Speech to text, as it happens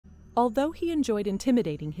Although he enjoyed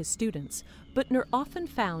intimidating his students, Büttner often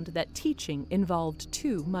found that teaching involved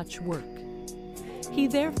too much work. He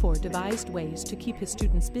therefore devised ways to keep his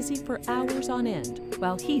students busy for hours on end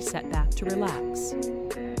while he sat back to relax.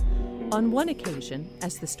 On one occasion,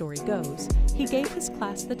 as the story goes, he gave his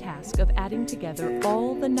class the task of adding together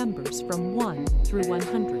all the numbers from 1 through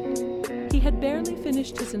 100. He had barely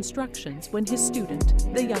finished his instructions when his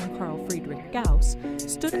student, the young Carl Friedrich Gauss,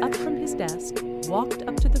 stood up from his desk, walked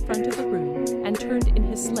up to the front of the room, and turned in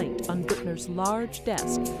his slate on Büttner's large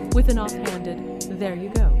desk with an offhanded, "There you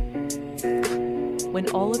go." When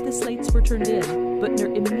all of the slates were turned in,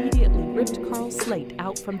 Büttner immediately ripped Carl's slate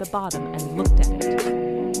out from the bottom and looked at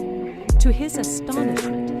it. To his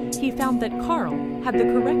astonishment, he found that Carl had the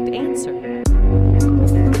correct answer